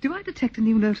 Oh, do I detect a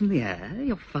new note in the air?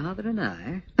 Your father and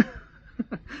I?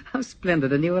 How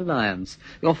splendid a new alliance.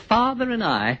 Your father and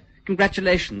I.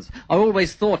 Congratulations. I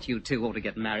always thought you two ought to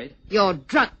get married. You're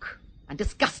drunk and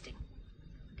disgusting.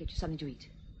 I'll get you something to eat.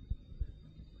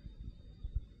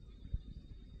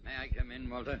 May I come in,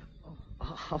 Walter?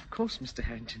 Of course, Mr.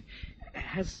 Harrington.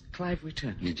 Has Clive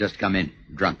returned? He's just come in,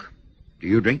 drunk. Do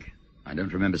you drink? I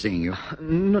don't remember seeing you.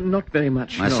 Not very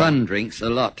much, My no. son drinks a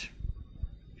lot.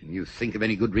 Can you think of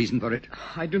any good reason for it?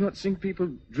 I do not think people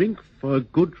drink for a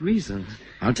good reason.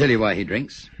 I'll tell you why he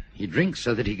drinks. He drinks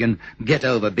so that he can get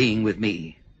over being with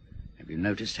me. Have you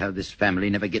noticed how this family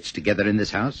never gets together in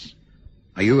this house?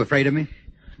 Are you afraid of me?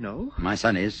 No. My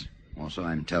son is, or so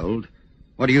I'm told.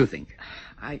 What do you think?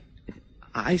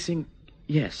 I think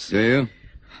yes. Do you?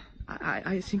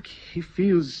 I think he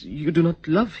feels you do not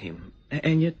love him,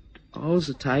 and yet all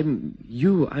the time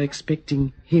you are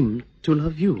expecting him to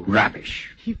love you.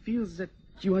 Rubbish. He feels that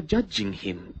you are judging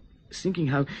him, thinking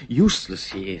how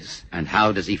useless he is. And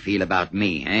how does he feel about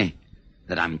me, eh?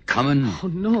 That I'm common? Oh,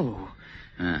 no.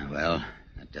 Well,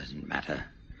 that doesn't matter.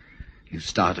 You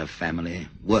start a family,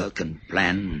 work and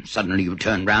plan, and suddenly you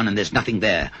turn round and there's nothing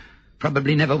there.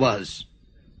 Probably never was.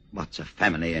 What's a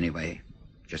family, anyway?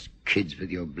 Just kids with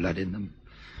your blood in them.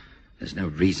 There's no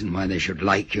reason why they should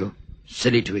like you.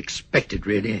 Silly to expect it,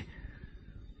 really.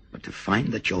 But to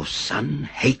find that your son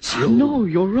hates you... No,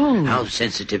 you're wrong. How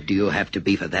sensitive do you have to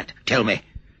be for that? Tell me.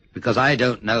 Because I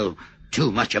don't know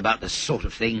too much about this sort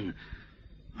of thing.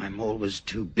 I'm always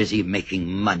too busy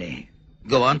making money.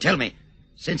 Go on, tell me.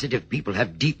 Sensitive people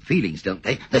have deep feelings, don't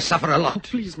they? They suffer a lot. Oh,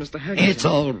 please, Mr. Harrington. It's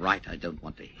all right. I don't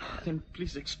want to hear. Then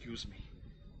please excuse me.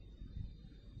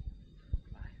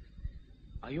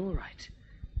 Are you all right?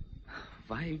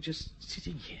 Why are you just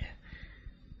sitting here?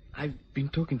 I've been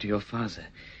talking to your father.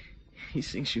 He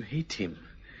thinks you hate him.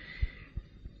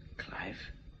 Clive,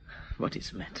 what is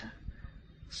the matter?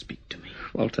 Speak to me.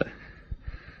 Walter,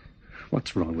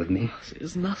 what's wrong with me?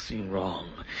 There's nothing wrong,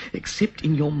 except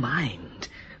in your mind.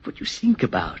 What you think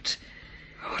about.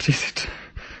 What is it?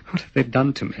 What have they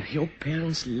done to me? Your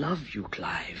parents love you,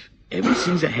 Clive.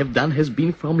 Everything they have done has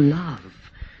been from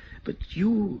love. But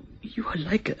you are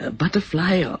like a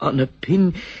butterfly on a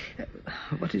pin.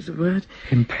 What is the word?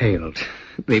 Impaled.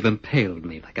 They've impaled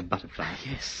me like a butterfly.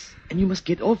 Yes, and you must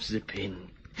get off the pin.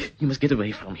 You must get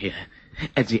away from here.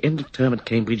 At the end of term at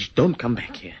Cambridge, don't come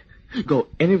back here. Go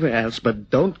anywhere else, but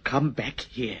don't come back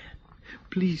here.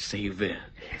 Please say you will.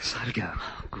 Yes, I'll go.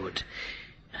 Good.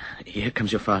 Here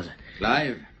comes your father.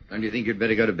 Clive, don't you think you'd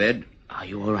better go to bed? Are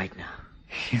you all right now?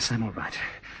 Yes, I'm all right.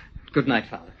 Good night,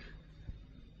 Father.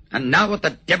 And now what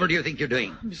the devil do you think you're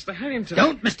doing? Mr. Harrington.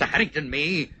 Don't Mr. Harrington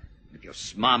me. With your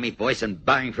smarmy voice and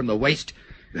bowing from the waist.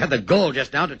 You had the gall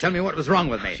just now to tell me what was wrong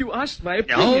with me. You asked my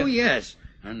opinion. Oh, yes.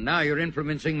 And now you're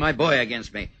influencing my boy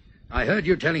against me. I heard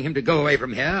you telling him to go away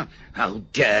from here. How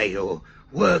dare you?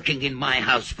 Working in my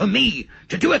house for me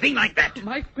to do a thing like that.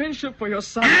 My friendship for your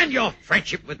son. And your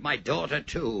friendship with my daughter,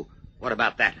 too. What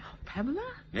about that? Pamela?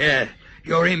 Yeah.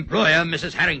 Your employer,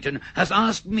 Mrs. Harrington, has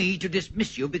asked me to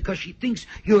dismiss you because she thinks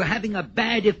you're having a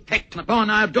bad effect upon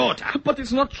our daughter. But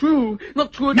it's not true.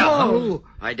 Not true at all. No,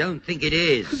 I don't think it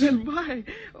is. Then why?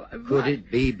 Could it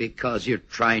be because you're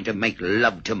trying to make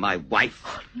love to my wife?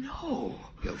 No.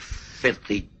 You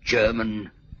filthy German.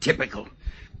 Typical.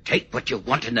 Take what you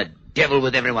want and the devil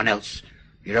with everyone else.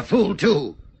 You're a fool,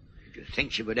 too. Did you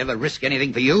think she would ever risk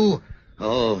anything for you?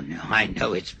 Oh, no, I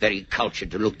know it's very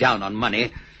cultured to look down on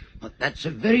money, but that's a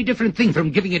very different thing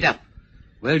from giving it up.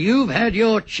 Well, you've had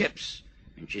your chips,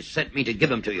 and she sent me to give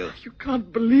them to you. You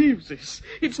can't believe this.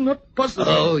 It's not possible.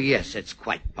 Oh, yes, it's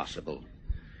quite possible.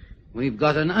 We've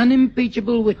got an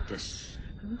unimpeachable witness.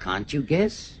 Can't you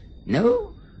guess?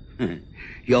 No?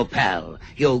 Your pal,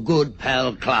 your good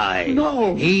pal Clive.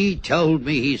 No. He told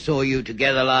me he saw you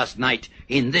together last night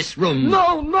in this room.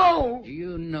 No. Do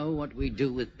you know what we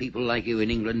do with people like you in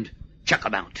England? Chuck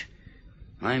 'em out.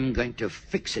 I'm going to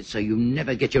fix it so you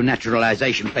never get your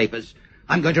naturalization papers.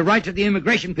 I'm going to write to the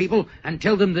immigration people and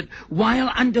tell them that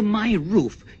while under my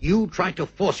roof, you tried to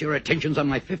force your attentions on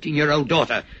my 15-year-old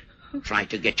daughter. Try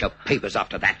to get your papers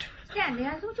after that. Stanley,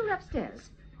 I thought you were upstairs.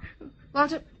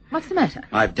 Walter, what's the matter?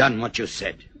 I've done what you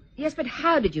said. Yes, but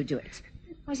how did you do it?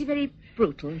 Was he very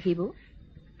brutal, Hebel?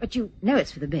 But you know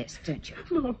it's for the best, don't you?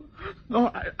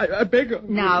 No, I beg of you.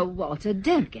 Now, Walter,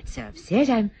 don't get so upset.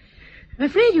 I'm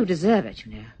afraid you deserve it,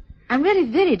 you know. I'm really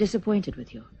very disappointed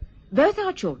with you. Both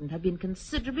our children have been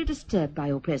considerably disturbed by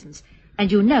your presence,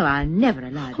 and you know I'll never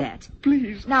allow that.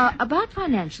 Please. Now, about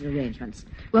financial arrangements,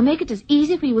 we'll make it as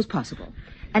easy for you as possible.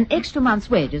 An extra month's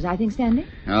wages, I think, Stanley?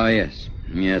 Oh, yes.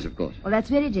 Yes, of course. Well, that's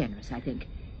very generous, I think.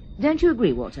 Don't you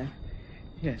agree, Walter?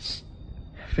 Yes.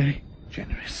 Very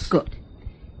generous. Good.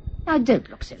 Now, don't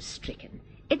look so stricken.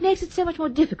 It makes it so much more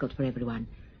difficult for everyone.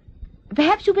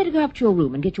 Perhaps you'd better go up to your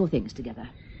room and get your things together.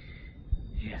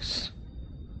 Yes.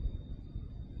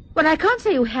 Well, I can't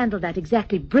say you handled that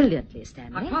exactly brilliantly,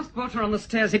 Stanley. I passed Walter on the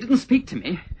stairs. He didn't speak to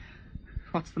me.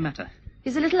 What's the matter?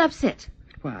 He's a little upset.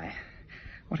 Why?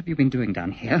 What have you been doing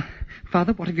down here?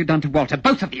 Father, what have you done to Walter?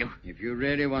 Both of you! If you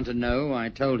really want to know, I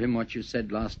told him what you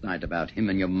said last night about him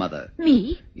and your mother.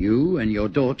 Me? You and your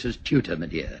daughter's tutor, my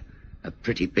dear. A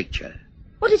pretty picture.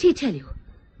 What did he tell you?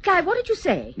 Clive, what did you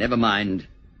say? Never mind.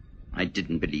 I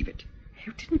didn't believe it.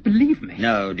 You didn't believe me?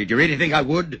 No, did you really think I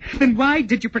would? Then why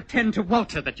did you pretend to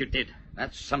Walter that you did?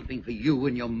 That's something for you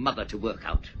and your mother to work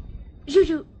out.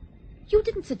 You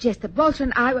didn't suggest that Walter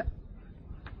and I were...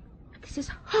 This is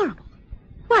horrible.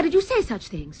 Why did you say such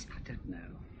things? I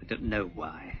don't know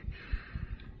why.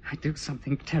 I do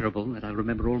something terrible that I'll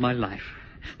remember all my life.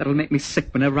 That'll make me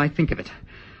sick whenever I think of it.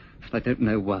 But I don't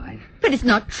know why. But it's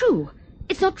not true.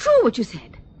 It's not true what you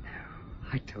said. No,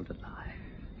 I told a lie.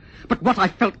 But what I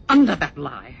felt under that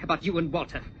lie about you and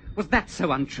Walter, was that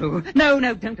so untrue? No,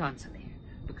 don't answer me.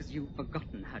 Because you've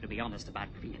forgotten how to be honest about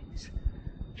feelings.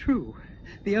 True.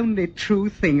 The only true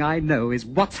thing I know is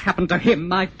what's happened to him,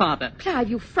 my father. Clive,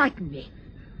 you frighten me.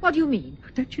 What do you mean?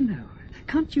 Don't you know?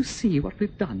 Can't you see what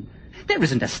we've done? There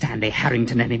isn't a Stanley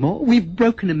Harrington anymore. We've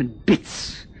broken him in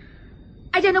bits.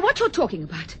 I don't know what you're talking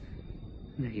about.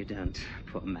 No, you don't,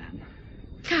 poor man.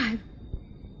 Clive,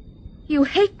 you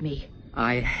hate me.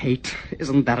 I hate.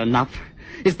 Isn't that enough?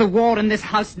 Is the war in this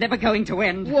house never going to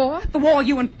end? War? The war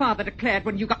you and Father declared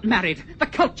when you got married. The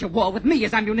culture war with me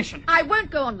as ammunition. I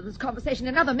won't go on with this conversation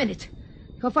another minute.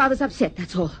 Your father's upset,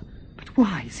 that's all. But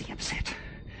why is he upset?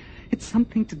 It's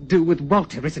something to do with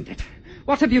Walter, isn't it?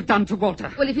 What have you done to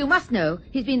Walter? Well, if you must know,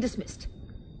 he's been dismissed.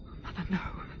 Mother, no.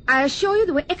 I assure you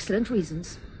there were excellent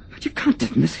reasons. But you can't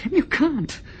dismiss him. You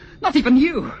can't. Not even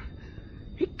you.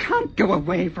 He can't go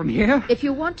away from here. If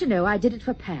you want to know, I did it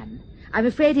for Pam. I'm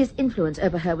afraid his influence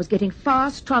over her was getting far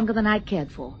stronger than I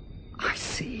cared for. I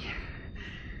see.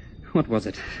 What was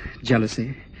it?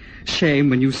 Jealousy? Shame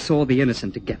when you saw the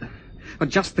innocent together? Or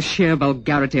just the sheer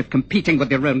vulgarity of competing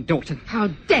with your own daughter? How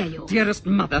dare you? Dearest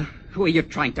mother, who are you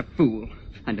trying to fool?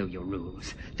 I know your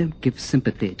rules. Don't give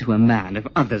sympathy to a man if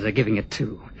others are giving it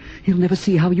too. He'll never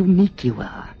see how unique you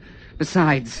are.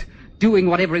 Besides, doing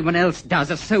what everyone else does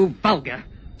is so vulgar.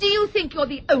 Do you think you're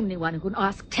the only one who can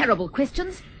ask terrible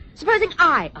questions? Supposing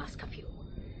I ask a few.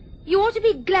 You ought to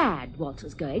be glad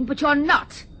Walter's going, but you're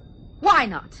not. Why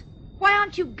not? Why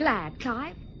aren't you glad,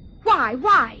 Clive?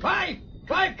 Why?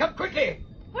 Clive, come quickly.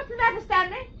 What's the matter,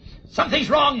 Stanley? Something's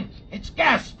wrong. It's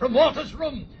gas from Walter's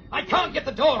room. I can't get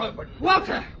the door open.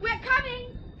 Walter! We're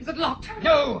coming. Is it locked?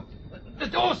 No. The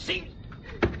door seems...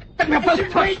 Then we're both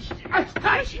What's the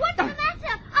matter?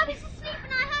 I was asleep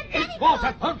and I heard Daddy It's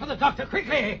Walter. Phone for the doctor,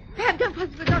 quickly. Pam, don't phone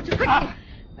for the doctor, quickly.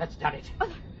 That's done it. Oh,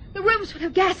 the room's full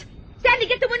of gas. Stanley,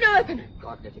 get the window open.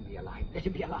 God, let him be alive. Let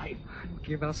him be alive.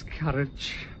 Give us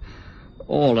courage.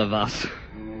 All of us.